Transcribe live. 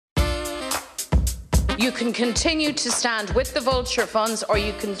You can continue to stand with the vulture funds, or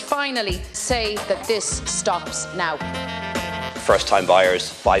you can finally say that this stops now. First-time buyers,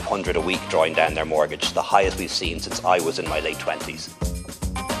 500 a week drawing down their mortgage, the highest we've seen since I was in my late 20s.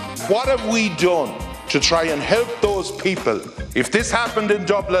 What have we done to try and help those people? If this happened in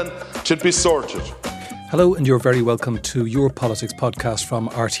Dublin, to be sorted. Hello, and you're very welcome to Your Politics podcast from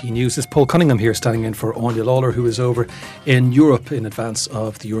RT News. It's Paul Cunningham here, standing in for Anya Lawler, who is over in Europe in advance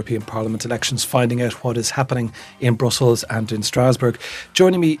of the European Parliament elections, finding out what is happening in Brussels and in Strasbourg.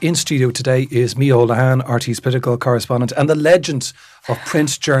 Joining me in studio today is Micheál Lehane, RT's political correspondent, and the legend of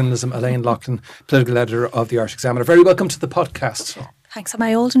print journalism, Elaine Loughlin, political editor of the Irish Examiner. Very welcome to the podcast. Thanks. Am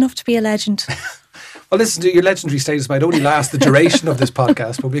I old enough to be a legend? Well, listen, to your legendary status might only last the duration of this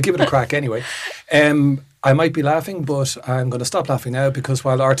podcast, but we'll give it a crack anyway. I might be laughing, but I'm going to stop laughing now, because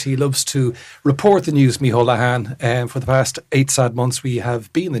while RT loves to report the news, Micheál Lehane, for the past 8 sad months we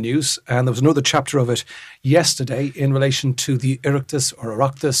have been the news, and there was another chapter of it yesterday in relation to the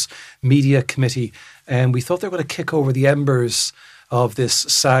Oireachtas Media Committee, and we thought they were going to kick over the embers of this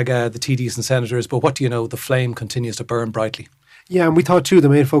saga, the TDs and senators, but what do you know, the flame continues to burn brightly. Yeah, and we thought too the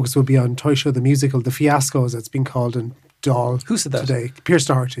main focus would be on Toy Show the musical, the fiasco as it's been called in Dáil. Who said that? Today. Pierce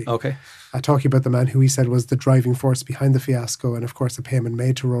Doherty. Okay. Talking about the man who he said was the driving force behind the fiasco, and of course the payment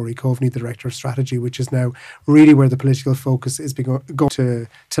made to Rory Coveney, the Director of Strategy, which is now really where the political focus is going to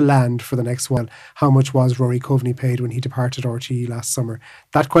land for the next while. How much was Rory Coveney paid when he departed RTE last summer?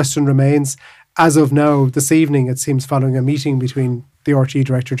 That question remains. As of now, this evening, it seems, following a meeting between the RTE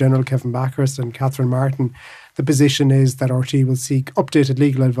Director General Kevin Backhurst and Catherine Martin, the position is that RTE will seek updated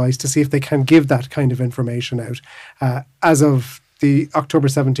legal advice to see if they can give that kind of information out. As of the October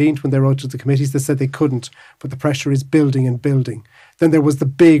 17th, when they wrote to the committees, they said they couldn't, but the pressure is building and building. Then there was the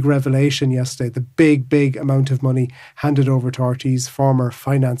big revelation yesterday, the big amount of money handed over to RTE's former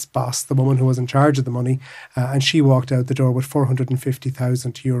finance boss, the woman who was in charge of the money, and she walked out the door with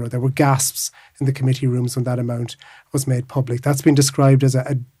 €450,000. There were gasps in the committee rooms when that amount was made public. That's been described as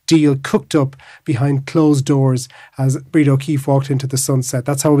a deal cooked up behind closed doors as Breda O'Keeffe walked into the sunset.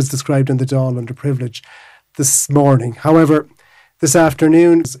 That's how it was described in the Dáil under privilege this morning. However, this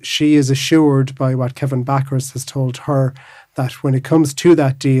afternoon, she is assured by what Kevin Backhurst has told her that when it comes to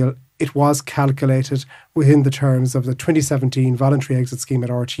that deal, it was calculated within the terms of the 2017 voluntary exit scheme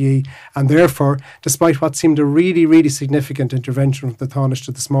at RTE, and therefore, despite what seemed a really significant intervention from the Taoiseach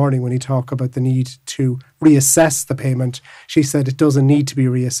this morning when he talked about the need to reassess the payment, she said it doesn't need to be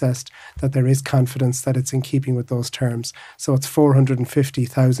reassessed, that there is confidence that it's in keeping with those terms. So it's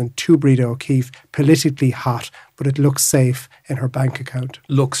 450,000 to Breda O'Keeffe, politically hot, but it looks safe in her bank account.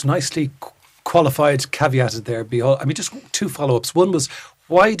 Looks nicely qualified, caveated there. I mean, just 2 follow-ups. One was,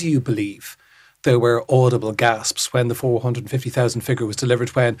 why do you believe there were audible gasps when the 450,000 figure was delivered,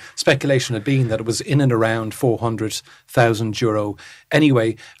 when speculation had been that it was in and around €400,000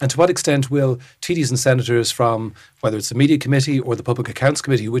 anyway? And to what extent will TDs and senators from, whether it's the Media Committee or the Public Accounts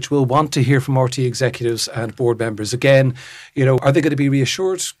Committee, which will want to hear from RT executives and board members again, are they going to be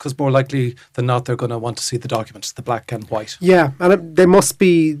reassured? Because more likely than not, they're going to want to see the documents, the black and white. Yeah, and they must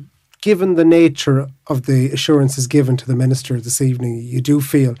be, given the nature of the assurances given to the Minister this evening, you do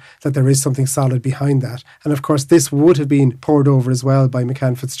feel that there is something solid behind that. And of course, this would have been poured over as well by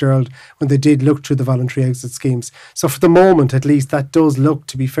McCann Fitzgerald when they did look through the voluntary exit schemes. So for the moment, at least, that does look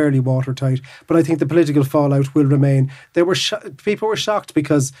to be fairly watertight. But I think the political fallout will remain. People were shocked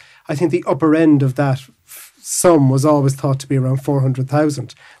because I think the upper end of that sum was always thought to be around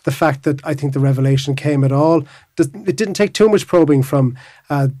 400,000. The fact that I think the revelation came at all, it didn't take too much probing from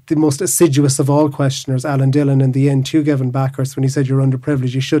the most assiduous of all questioners, Alan Dillon, in the end to Kevin Backhurst when he said, you're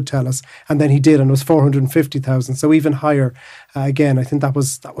underprivileged, you should tell us. And then he did, and it was 450,000, so even higher. Again, I think that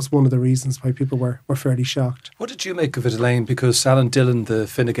was one of the reasons why people were fairly shocked. What did you make of it, Elaine? Because Alan Dillon, the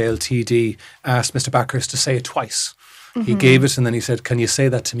Fine Gael TD, asked Mr Backhurst to say it twice. Mm-hmm. He gave it and then he said, can you say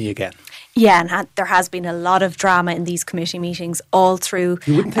that to me again? Yeah, and there has been a lot of drama in these committee meetings all through.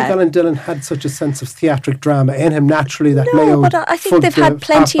 You wouldn't think Alan Dillon had such a sense of theatric drama in him naturally. That no, but I think they've had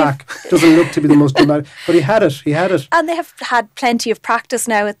plenty of... doesn't look to be the most dramatic, but he had it. And they have had plenty of practice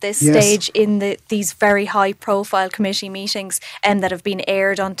now at this stage in these very high profile committee meetings that have been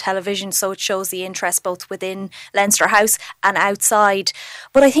aired on television, so it shows the interest both within Leinster House and outside.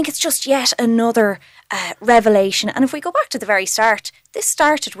 But I think it's just yet another revelation. And if we go back to the very start, this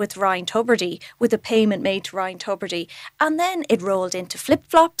started with Ryan Tubridy, with a payment made to Ryan Tubridy, and then it rolled into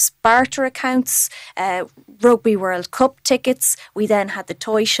flip-flops, barter accounts, Rugby World Cup tickets. We then had the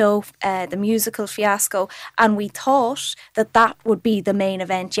toy show, the musical fiasco, and we thought that that would be the main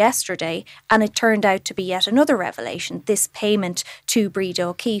event yesterday, and it turned out to be yet another revelation, this payment to Breda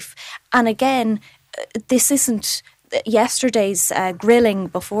O'Keeffe. And again, this isn't yesterday's grilling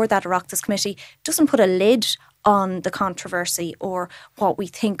before that Oireachtas committee doesn't put a lid on the controversy or what we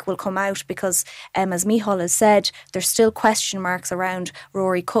think will come out, because as Micheál has said, there's still question marks around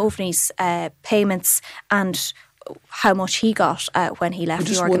Rory Coveney's payments and how much he got when he left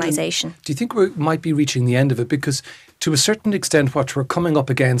the organisation. Do you think we might be reaching the end of it? Because to a certain extent what we're coming up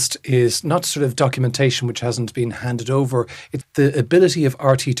against is not sort of documentation which hasn't been handed over. It's the ability of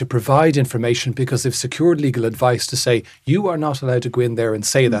RT to provide information because they've secured legal advice to say you are not allowed to go in there and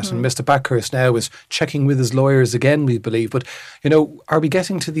say that. And Mr. Backhurst now is checking with his lawyers again, we believe. But, are we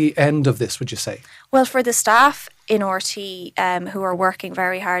getting to the end of this, would you say? Well, for the staff in RT who are working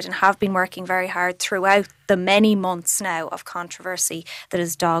very hard and have been working very hard throughout the many months now of controversy that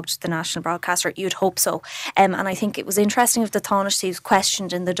has dogged the national broadcaster, you'd hope so. And I think it was interesting of the Taoiseach was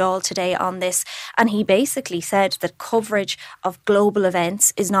questioned in the Dáil today on this, and he basically said that coverage of global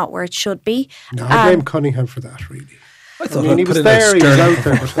events is not where it should be. No, I blame Cunningham for that, really. I thought he was there, he was out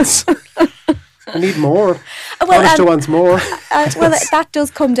there. I need more. Taoiseach wants more. That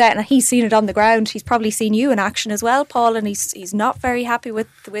does come down, and he's seen it on the ground. He's probably seen you in action as well, Paul, and he's not very happy with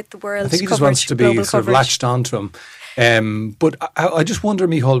the world's coverage. I think he just wants to be sort of latched onto him. But I just wonder,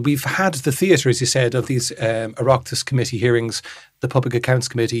 Micheál, we've had the theatre, as you said, of these Oireachtas committee hearings. The Public Accounts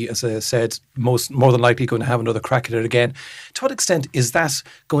Committee, as I said, more than likely going to have another crack at it again. To what extent is that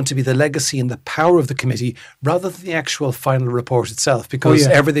going to be the legacy and the power of the committee rather than the actual final report itself? Because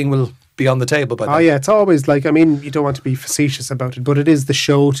everything will be on the table by then. Oh yeah, it's always like, you don't want to be facetious about it, but it is the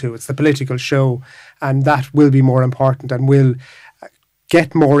show too. It's the political show, and that will be more important and will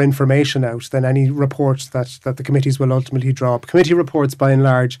get more information out than any reports that the committees will ultimately draw up. Committee reports, by and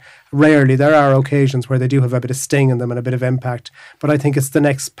large, rarely, there are occasions where they do have a bit of sting in them and a bit of impact, but I think it's the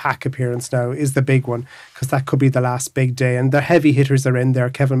next PAC appearance now is the big one, because that could be the last big day, and the heavy hitters are in there.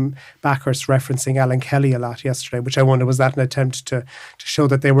 Kevin Backhurst referencing Alan Kelly a lot yesterday, which I wonder, was that an attempt to show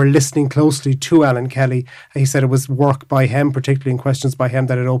that they were listening closely to Alan Kelly? He said it was work by him, particularly in questions by him,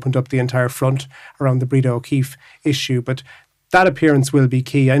 that it opened up the entire front around the Breda O'Keefe issue, but that appearance will be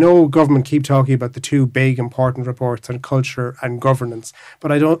key. I know government keep talking about the two big important reports on culture and governance,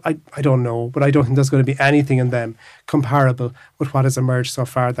 but I don't know. But I don't think there's going to be anything in them comparable with what has emerged so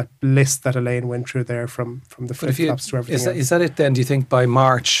far. That list that Elaine went through there, from the flip-flops to everything else. Is that it then? Do you think by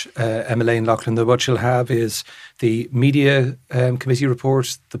March, Elaine Loughlin, that what you'll have is the Media Committee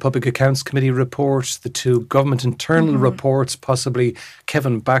report, the Public Accounts Committee report, the two government internal reports, possibly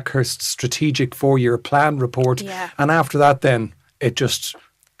Kevin Backhurst's strategic 4-year plan report, and after that then it just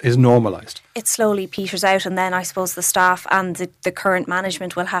is normalised? It slowly peters out, and then I suppose the staff and the current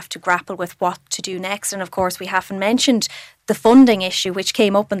management will have to grapple with what to do next. And of course we haven't mentioned the funding issue, which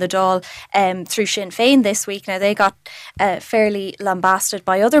came up in the Dáil through Sinn Féin this week. Now, they got fairly lambasted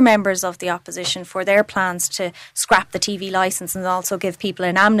by other members of the opposition for their plans to scrap the TV licence and also give people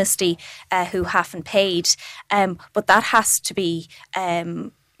an amnesty who haven't paid. But that has to be...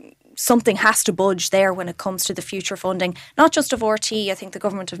 something has to budge there when it comes to the future funding, not just of RT. I think the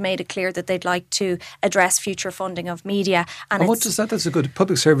government have made it clear that they'd like to address future funding of media. And what does that? That's a good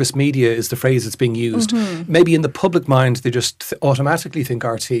public service media is the phrase that's being used. Maybe in the public mind they just automatically think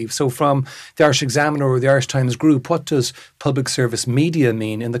RT. So from the Irish Examiner or the Irish Times Group, what does public service media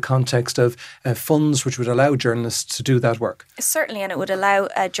mean in the context of funds which would allow journalists to do that work? Certainly, and it would allow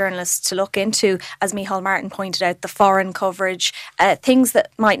journalists to look into, as Micheál Martin pointed out, the foreign coverage, things that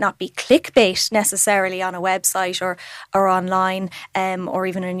might not be clickbait necessarily on a website or online or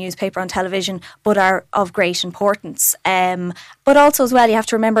even a newspaper on television, but are of great importance. But also as well, you have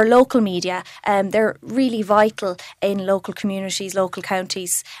to remember local media. They're really vital in local communities, local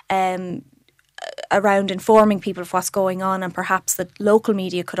counties, around informing people of what's going on, and perhaps that local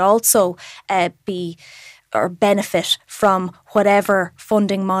media could also be or benefit from whatever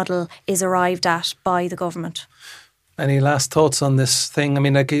funding model is arrived at by the government. Any last thoughts on this thing? I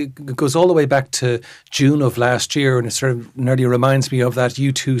mean, like, it goes all the way back to June of last year, and it sort of nearly reminds me of that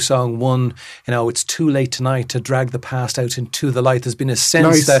U2 song, One. It's too late tonight to drag the past out into the light. There's been a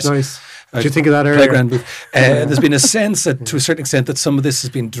sense Nice. Did you think of that earlier? There's been a sense that, to a certain extent, that some of this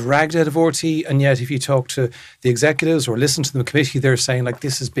has been dragged out of RT, and yet if you talk to the executives or listen to the committee, they're saying, like,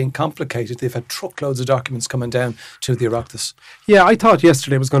 this is being complicated. They've had truckloads of documents coming down to the Oireachtas. Yeah, I thought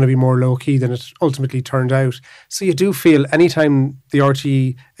yesterday was going to be more low-key than it ultimately turned out. So you do feel anytime the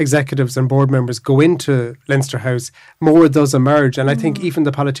RT executives and board members go into Leinster House, more does emerge. And I think even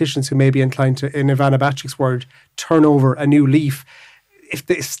the politicians who may be inclined to, in Ivana Bacik's word, turn over a new leaf, if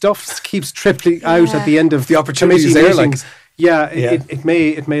the stuff keeps tripling out at the end of the opportunities there, meetings, Yeah, it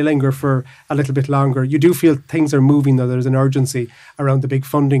may linger for a little bit longer. You do feel things are moving, though. There's an urgency around the big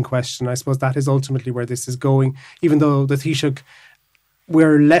funding question. I suppose that is ultimately where this is going, even though the Taoiseach,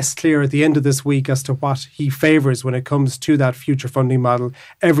 we're less clear at the end of this week as to what he favours when it comes to that future funding model.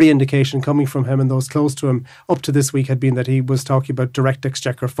 Every indication coming from him and those close to him up to this week had been that he was talking about direct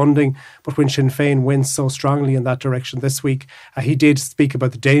exchequer funding. But when Sinn Féin went so strongly in that direction this week, he did speak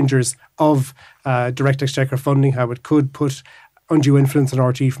about the dangers of direct exchequer funding, how it could put undue influence on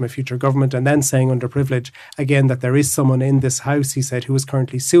RTE from a future government, and then saying under privilege again that there is someone in this House, he said, who is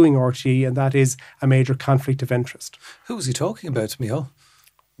currently suing RTE, and that is a major conflict of interest. Who was he talking about, Micheál?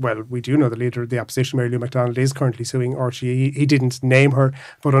 Well, we do know the leader of the opposition, Mary Lou McDonald, is currently suing RTE. He didn't name her,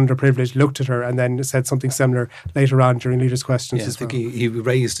 but under privilege looked at her and then said something similar later on during leaders' questions. Yeah, I think he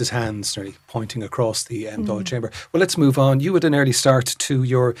raised his hands, nearly pointing across the Dáil chamber. Well, let's move on. You had an early start to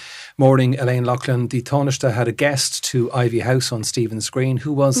your morning, Elaine Loughlin. The Taoiseach had a guest to Ivy House on Stephen's Green.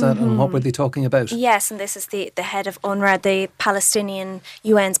 Who was that and what were they talking about? Yes, and this is the head of UNRWA, the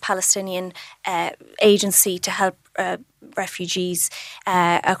UN's Palestinian agency to help refugees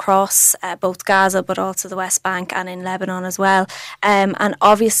across both Gaza but also the West Bank and in Lebanon as well. And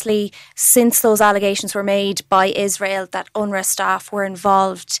obviously, since those allegations were made by Israel that UNRWA staff were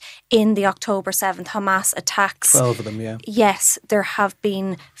involved in the October 7th Hamas attacks. 12 of them, yeah. Yes, there have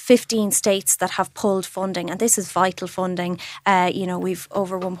been 15 states that have pulled funding, and this is vital funding. We've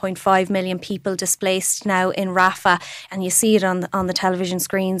over 1.5 million people displaced now in Rafah, and you see it on the television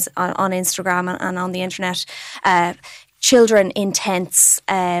screens, on Instagram and on the internet. Children in tents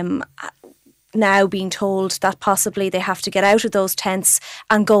now being told that possibly they have to get out of those tents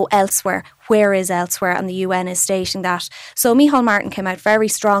and go elsewhere. Where is elsewhere? And the UN is stating that. So Micheál Martin came out very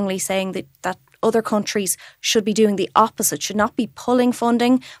strongly saying that other countries should be doing the opposite, should not be pulling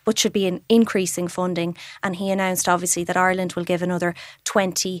funding, but should be increasing funding. And he announced, obviously, that Ireland will give another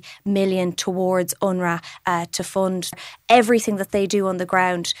 20 million towards UNRWA to fund everything that they do on the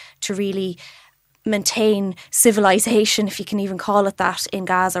ground to really maintain civilization, if you can even call it that, in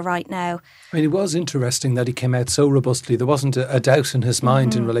Gaza right now. I mean, it was interesting that he came out so robustly. There wasn't a doubt in his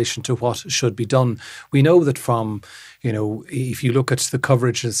mind in relation to what should be done. We know that from, if you look at the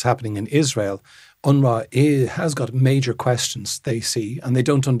coverage that's happening in Israel, UNRWA has got major questions they see, and they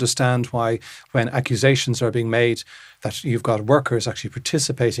don't understand why, when accusations are being made that you've got workers actually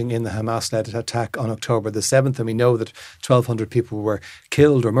participating in the Hamas-led attack on October the 7th, and we know that 1,200 people were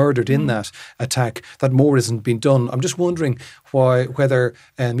killed or murdered in that attack, that more isn't being done. I'm just wondering whether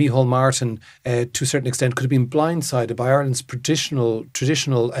Micheál Martin, to a certain extent, could have been blindsided by Ireland's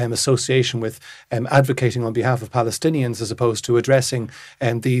traditional association with advocating on behalf of Palestinians as opposed to addressing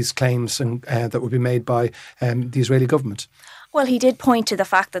these claims that would be made by the Israeli government. Well, he did point to the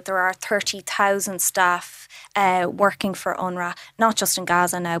fact that there are 30,000 staff working for UNRWA, not just in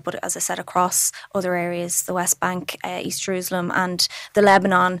Gaza now, but as I said, across other areas, the West Bank, East Jerusalem and the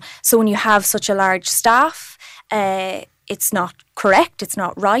Lebanon. So when you have such a large staff, it's not correct, it's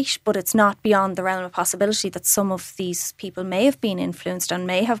not right, but it's not beyond the realm of possibility that some of these people may have been influenced and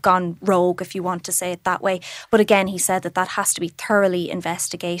may have gone rogue, if you want to say it that way. But again, he said that has to be thoroughly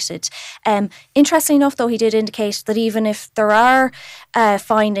investigated. Interestingly enough, though, he did indicate that even if there are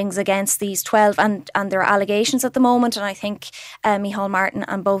findings against these 12 and there are allegations at the moment, and I think Micheál Martin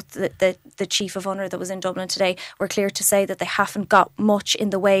and both the chief of UNRWA that was in Dublin today were clear to say that they haven't got much in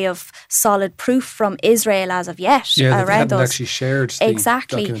the way of solid proof from Israel as of yet around those. Actually shared the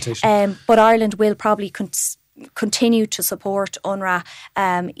documentation. But Ireland will probably continue to support UNRWA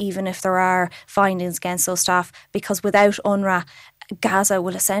even if there are findings against those staff, because without UNRWA, Gaza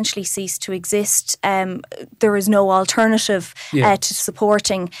will essentially cease to exist. There is no alternative to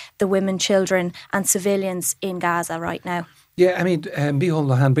supporting the women, children and civilians in Gaza right now. Yeah, I mean, Micheál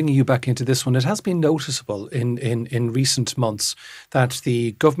Loughlin, bringing you back into this one, it has been noticeable in recent months that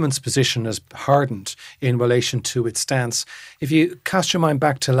the government's position has hardened in relation to its stance. If you cast your mind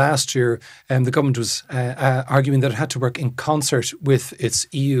back to last year, the government was arguing that it had to work in concert with its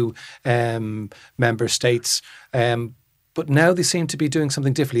EU member states. But now they seem to be doing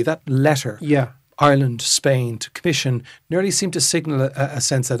something differently. That letter, Ireland, Spain to Commission, nearly seem to signal a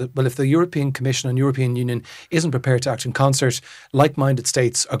sense that, well, if the European Commission and European Union isn't prepared to act in concert, like-minded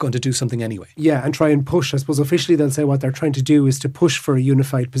states are going to do something anyway. Yeah, and try and push. I suppose officially they'll say what they're trying to do is to push for a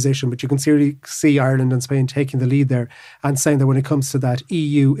unified position, but you can see Ireland and Spain taking the lead there and saying that when it comes to that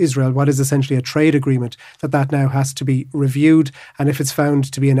EU-Israel, what is essentially a trade agreement, that now has to be reviewed, and if it's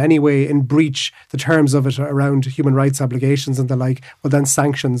found to be in any way in breach the terms of it around human rights obligations and the like, well then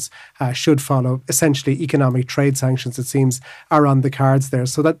sanctions should follow. essentially economic trade sanctions, it seems, are on the cards there.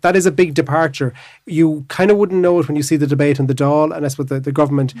 So that is a big departure. You kind of wouldn't know it when you see the debate in the Dáil, and that's what the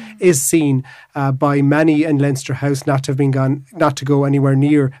government is seen by many in Leinster House not to go anywhere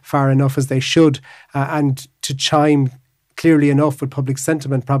near far enough as they should, and to chime clearly enough with public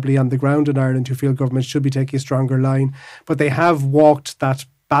sentiment probably on the ground in Ireland, who feel government should be taking a stronger line. But they have walked that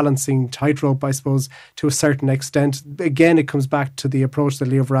balancing tightrope, I suppose, to a certain extent. Again, it comes back to the approach that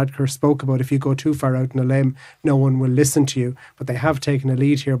Leo Varadkar spoke about. If you go too far out on a limb, no one will listen to you. But they have taken a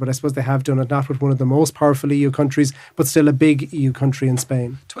lead here, but I suppose they have done it not with one of the most powerful EU countries, but still a big EU country in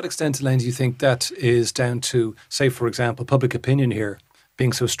Spain. To what extent, Elaine, do you think that is down to, say, for example, public opinion here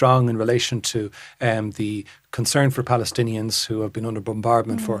being so strong in relation to the concern for Palestinians who have been under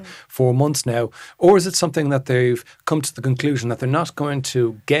bombardment for 4 months now? Or is it something that they've come to the conclusion that they're not going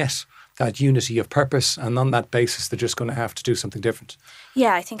to get that unity of purpose, and on that basis they're just going to have to do something different?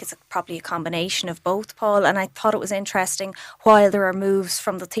 Yeah, I think it's probably a combination of both, Paul. And I thought it was interesting, while there are moves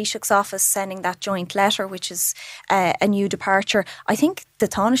from the Taoiseach's office sending that joint letter, which is a new departure, I think the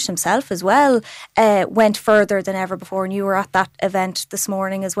Taoiseach himself as well went further than ever before. And you were at that event this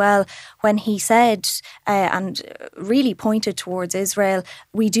morning as well, when he said and really pointed towards Israel,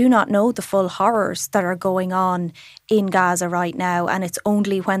 we do not know the full horrors that are going on in Gaza right now. And it's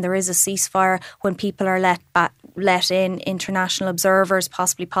only when there is a ceasefire, when people are let in, international observers,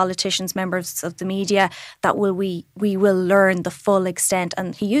 possibly politicians, members of the media, that we will learn the full extent.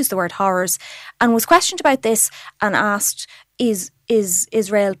 And he used the word horrors and was questioned about this and asked, is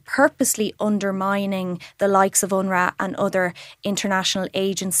Israel purposely undermining the likes of UNRWA and other international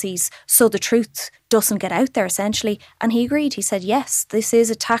agencies so the truth doesn't get out there, essentially? And he agreed. He said, yes, this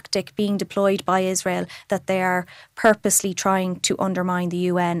is a tactic being deployed by Israel, that they are purposely trying to undermine the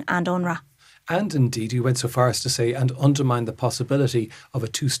UN and UNRWA. And indeed, you went so far as to say, and undermine the possibility of a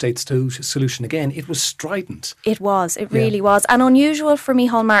two-state solution. Again, it was strident. It was. It really was. And unusual for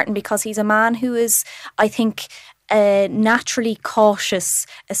Micheál Martin, because he's a man who is, I think, naturally cautious,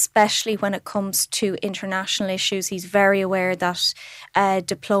 especially when it comes to international issues. He's very aware that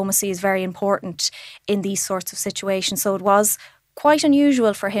diplomacy is very important in these sorts of situations. So it was quite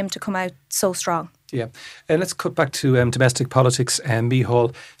unusual for him to come out so strong. Yeah. Let's cut back to domestic politics.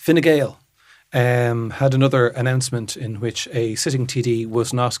 Micheál, Fine Gael had another announcement in which a sitting TD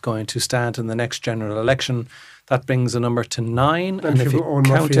was not going to stand in the next general election. That brings the number to 9. And if you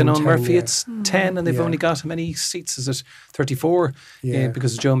count in on Murphy, it's 10. And they've only got how many seats? Is it 34?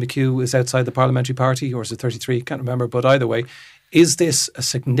 Because Joe McHugh is outside the parliamentary party, or is it 33? Can't remember. But either way, is this a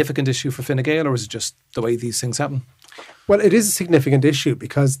significant issue for Fine Gael, or is it just the way these things happen? Well, it is a significant issue,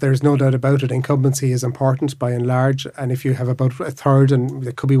 because there's no doubt about it. Incumbency is important by and large. And if you have about a third, and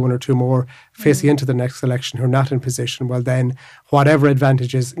there could be one or two more facing into the next election who are not in position, well then whatever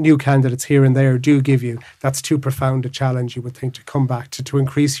advantages new candidates here and there do give you, that's too profound a challenge, you would think, to come back to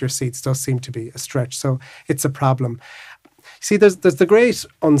increase your seats does seem to be a stretch. So it's a problem. See, there's the great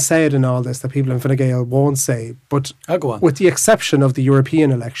unsaid in all this that people in Fine Gael won't say, but I'll go on. With the exception of the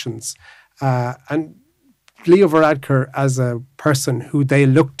European elections, and Leo Varadkar as a person who they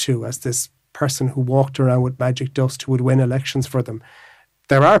looked to as this person who walked around with magic dust who would win elections for them,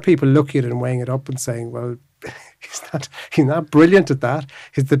 there are people looking at it and weighing it up and saying, well, he's not brilliant at that.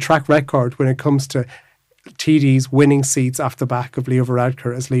 The track record when it comes to TDs winning seats off the back of Leo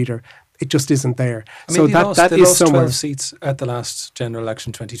Varadkar as leader, it just isn't there. I mean, so they is lost somewhere. 12 seats at the last general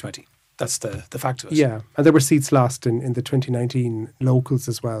election 2020. That's the fact of it. Yeah, and there were seats lost in the 2019 locals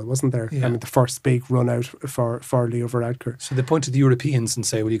as well, wasn't there? Yeah. I mean, the first big run out for Leo Varadkar. So they point to the Europeans and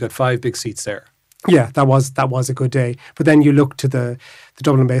say, well, you got 5 big seats there. Yeah, that was a good day. But then you look to the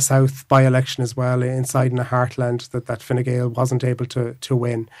Dublin Bay South by-election as well, inside in the heartland that Fine Gael wasn't able to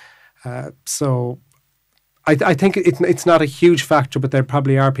win. So I think it's not a huge factor, but there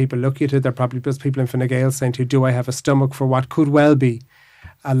probably are people looking at it. There probably there's people in Fine Gael saying to you, do I have a stomach for what could well be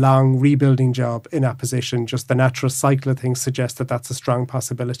a long rebuilding job in opposition? Just the natural cycle of things suggests that that's a strong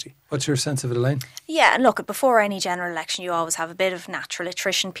possibility. What's your sense of it, Elaine? Yeah, and look, before any general election, you always have a bit of natural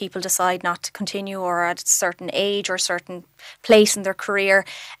attrition. People decide not to continue, or at a certain age or a certain place in their career.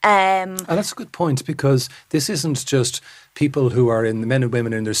 And that's a good point, because this isn't just people who are in the men and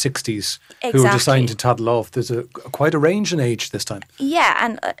women in their 60s who are deciding to toddle off. There's quite a range in age this time. Yeah,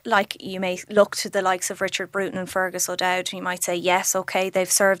 and like you may look to the likes of Richard Bruton and Fergus O'Dowd, and you might say, yes, okay, they've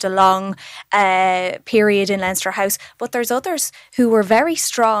served a long period in Leinster House, but there's others who were very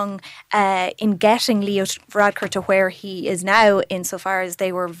strong in getting Leo Varadkar to where he is now, insofar as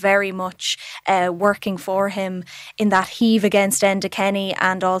they were very much working for him in that heave against Enda Kenny,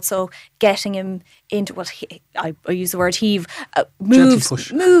 and also getting him into what I use the word heave,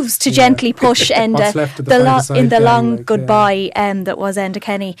 moves to gently push and in the long goodbye that was Enda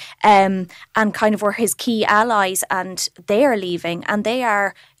Kenny, and kind of were his key allies, and they are leaving, and they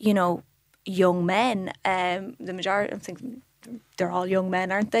are, you know, young men. The majority, I'm thinking, they're all young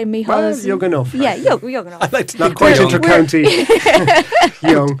men, aren't they, Micheál? Well, young enough. Yeah, young enough. I like to Not quite inter-county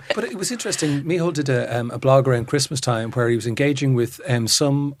young. But it was interesting. Micheál did a blog around Christmas time where he was engaging with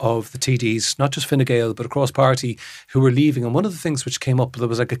some of the TDs, not just Fine Gael, but across party, who were leaving. And one of the things which came up, there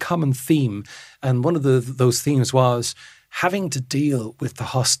was like a common theme. And one of those themes was having to deal with the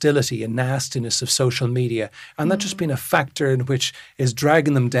hostility and nastiness of social media, and that just being a factor in which is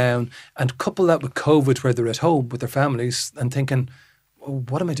dragging them down, and couple that with COVID where they're at home with their families and thinking, well,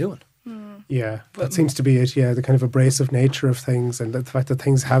 what am I doing? Yeah, that seems to be it. Yeah, the kind of abrasive nature of things, and the fact that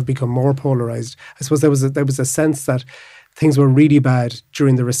things have become more polarised. I suppose there was a sense that things were really bad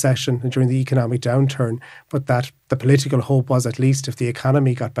during the recession and during the economic downturn, but that the political hope was, at least if the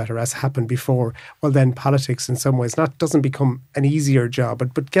economy got better, as happened before, well then politics in some ways doesn't become an easier job,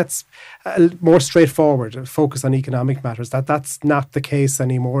 but gets more straightforward, a focus on economic matters. That's not the case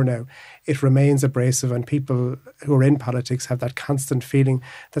anymore now. It remains abrasive, and people who are in politics have that constant feeling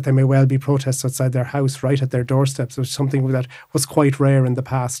that there may well be protests outside their house, right at their doorsteps, which is something that was quite rare in the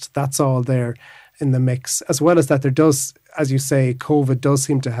past. That's all there in the mix, as well as that there does, as you say, COVID does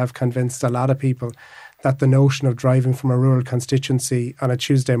seem to have convinced a lot of people that the notion of driving from a rural constituency on a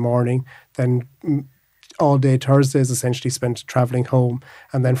Tuesday morning, then all day Thursday is essentially spent travelling home,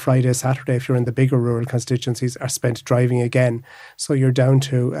 and then Friday, Saturday, if you're in the bigger rural constituencies, are spent driving again. So you're down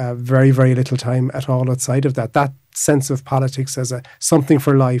to very, very little time at all outside of that. That sense of politics as something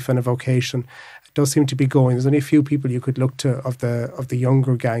for life and a vocation does seem to be going. There's only a few people you could look to of the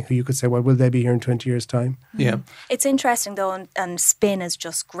younger gang who you could say, well, will they be here in 20 years' time? Yeah. It's interesting though, and spin is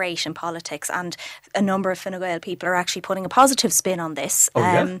just great in politics, and a number of Fine Gael people are actually putting a positive spin on this.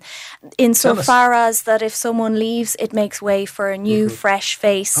 Insofar as that if someone leaves, it makes way for a new, fresh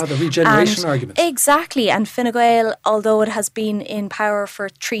face. The regeneration argument. Exactly. And Fine Gael, although it has been in power for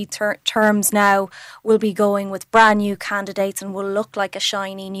 3 terms now, will be going with brand new candidates and will look like a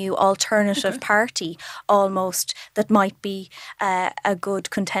shiny new alternative party almost that might be a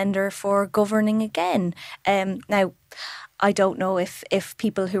good contender for governing again. Now, I don't know if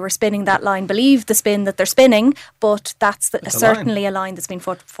people who are spinning that line believe the spin that they're spinning, but that's certainly a line that's been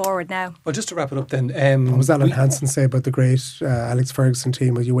put forward now. Well, just to wrap it up then. What was Alan Hansen say about the great Alex Ferguson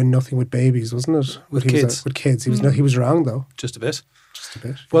team? Well, you win nothing with babies, wasn't it? With kids. With kids. He was wrong, though. Just a bit. Just a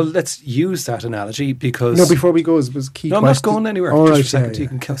bit. Well, let's use that analogy because... No, before we go, it was key question. I'm not going anywhere. All right, just for a second.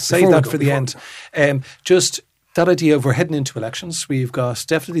 You can save that for the end. Just that idea of we're heading into elections. We've got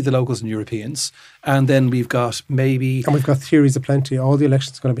definitely the locals and Europeans, and then we've got maybe... And we've got theories aplenty. All the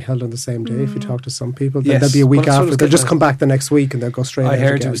elections are going to be held on the same day if you talk to some people. Then Yes. there'll be a week Well, after. They'll just come back the next week and they'll go straight out I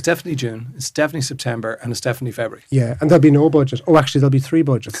heard again. it was definitely June, it's definitely September, and it's definitely February. Yeah, and there'll be no budget. Oh, actually, there'll be 3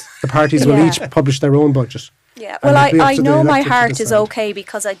 budgets. The parties will each publish their own budget. Yeah, And well, it'll be up I to the know my electorate to heart is decide. okay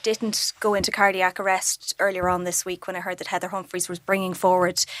because I didn't go into cardiac arrest earlier on this week when I heard that Heather Humphreys was bringing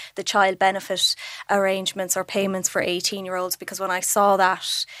forward the child benefit arrangements or payments for 18-year-olds, because when I saw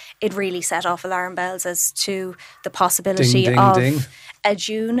that, it really set off alarm bells as to the possibility Ding, ding, of ding. a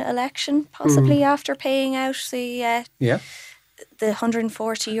June election, possibly after paying out the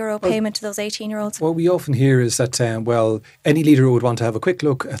 €140 payment to those 18-year-olds. What we often hear is that, any leader would want to have a quick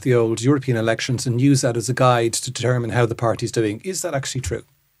look at the old European elections and use that as a guide to determine how the party's doing. Is that actually true?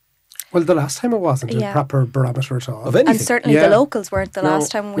 Well, the last time it wasn't a proper barometer at all. Of anything? And certainly Yeah. the locals weren't. The last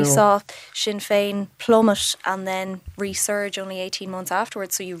time we no. saw Sinn Féin plummet and then resurge only 18 months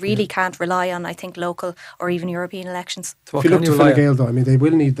afterwards. So you really can't rely on, I think, local or even European elections. So what If you can look to rely Fine on? Gael, though, I mean, they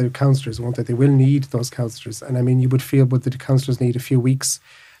will need the councillors, won't they? They will need those councillors. And I mean, you would feel that the councillors need a few weeks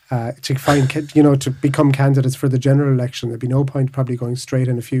to find, to become candidates for the general election. There'd be no point probably going straight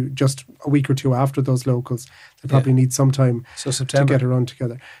in just a week or two after those locals. They probably need some time So to September. get a run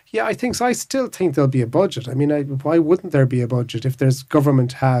together. Yeah, I think so. I still think there'll be a budget. I mean, why wouldn't there be a budget if there's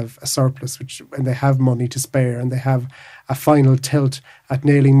government have a surplus, and they have money to spare, and they have a final tilt at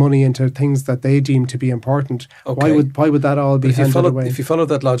nailing money into things that they deem to be important? Okay. Why would that all be But handed away? if you follow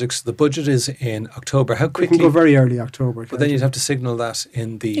that logic, so the budget is in October. How We quickly? can go very early October. But then you'd have to signal that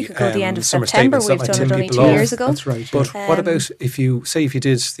in the You could go the end of summer September. statements. We've That might done it tip only people 2 off. years ago. That's right. But yeah. what about if you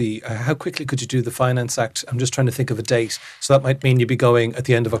did the, how quickly could you do the Finance Act? I'm just trying to think of a date. So that might mean you'd be going at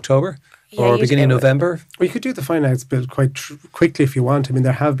the end of October? or beginning of November? Well, you could do the finance bill quite quickly if you want. I mean,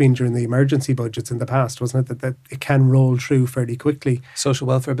 there have been during the emergency budgets in the past, wasn't it, that it can roll through fairly quickly. Social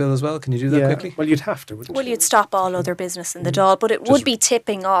welfare bill as well. Can you do that quickly? Well, you'd have to, wouldn't you? Well, you'd stop all other business in the Dáil, but it would be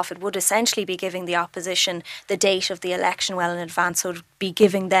tipping off. It would essentially be giving the opposition the date of the election well in advance. So it would be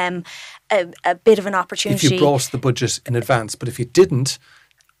giving them a bit of an opportunity. If you brought the budget in advance, but if you didn't,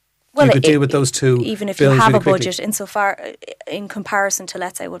 you could deal with those two. Even if you have really a budget, in comparison to,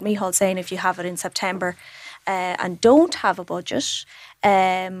 let's say, what Micheál's saying, if you have it in September and don't have a budget,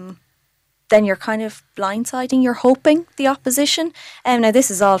 then you're kind of blindsiding. You're hoping the opposition. Now,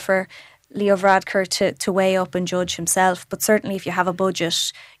 this is all for Leo Varadkar to weigh up and judge himself. But certainly, if you have a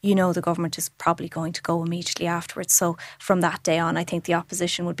budget, you know the government is probably going to go immediately afterwards. So from that day on, I think the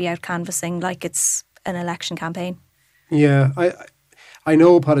opposition would be out canvassing like it's an election campaign. Yeah, I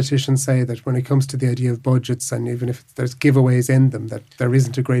know politicians say that when it comes to the idea of budgets, and even if there's giveaways in them, that there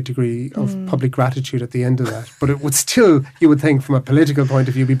isn't a great degree of public gratitude at the end of that. But it would still, you would think from a political point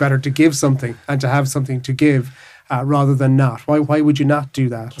of view, be better to give something and to have something to give rather than not. Why would you not do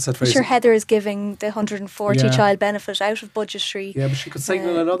that? I'm sure Heather is giving the 140 child benefit out of budgetary. Yeah, but she could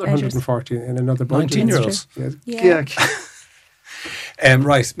signal another 140 in another budget. 19-year-olds. Yeah.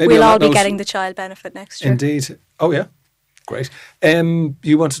 Right. Maybe we'll all be getting the child benefit next year. Indeed. Oh, yeah. Great.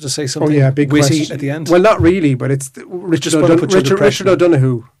 You wanted to say something big witty question at the end? Well, not really, but it's Richard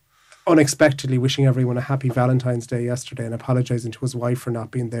O'Donoghue unexpectedly wishing everyone a happy Valentine's Day yesterday and apologising to his wife for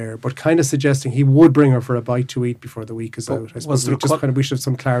not being there, but kind of suggesting he would bring her for a bite to eat before the week is out. I suppose we should have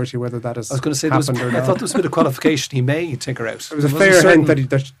some clarity whether that has happened or not. I thought there was a bit of qualification. He may take her out. It was a fair hint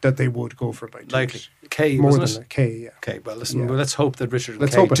that they would go for a bite to eat. K, more wasn't than it? a K, yeah. Okay, well, listen, let's hope that Richard and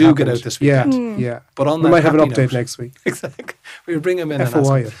Let's Kay hope it do happens. get out this weekend. Yeah. But on we that might have an happy update note, next week. Exactly. We'll bring him in.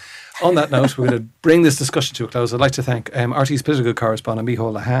 FOI. On that note, we're going to bring this discussion to a close. I'd like to thank RT's political correspondent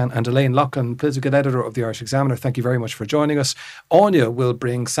Micheál Lahan and Elaine Loughlin, political editor of the Irish Examiner. Thank you very much for joining us. Anya will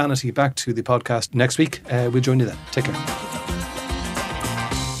bring sanity back to the podcast next week. We'll join you then. Take care.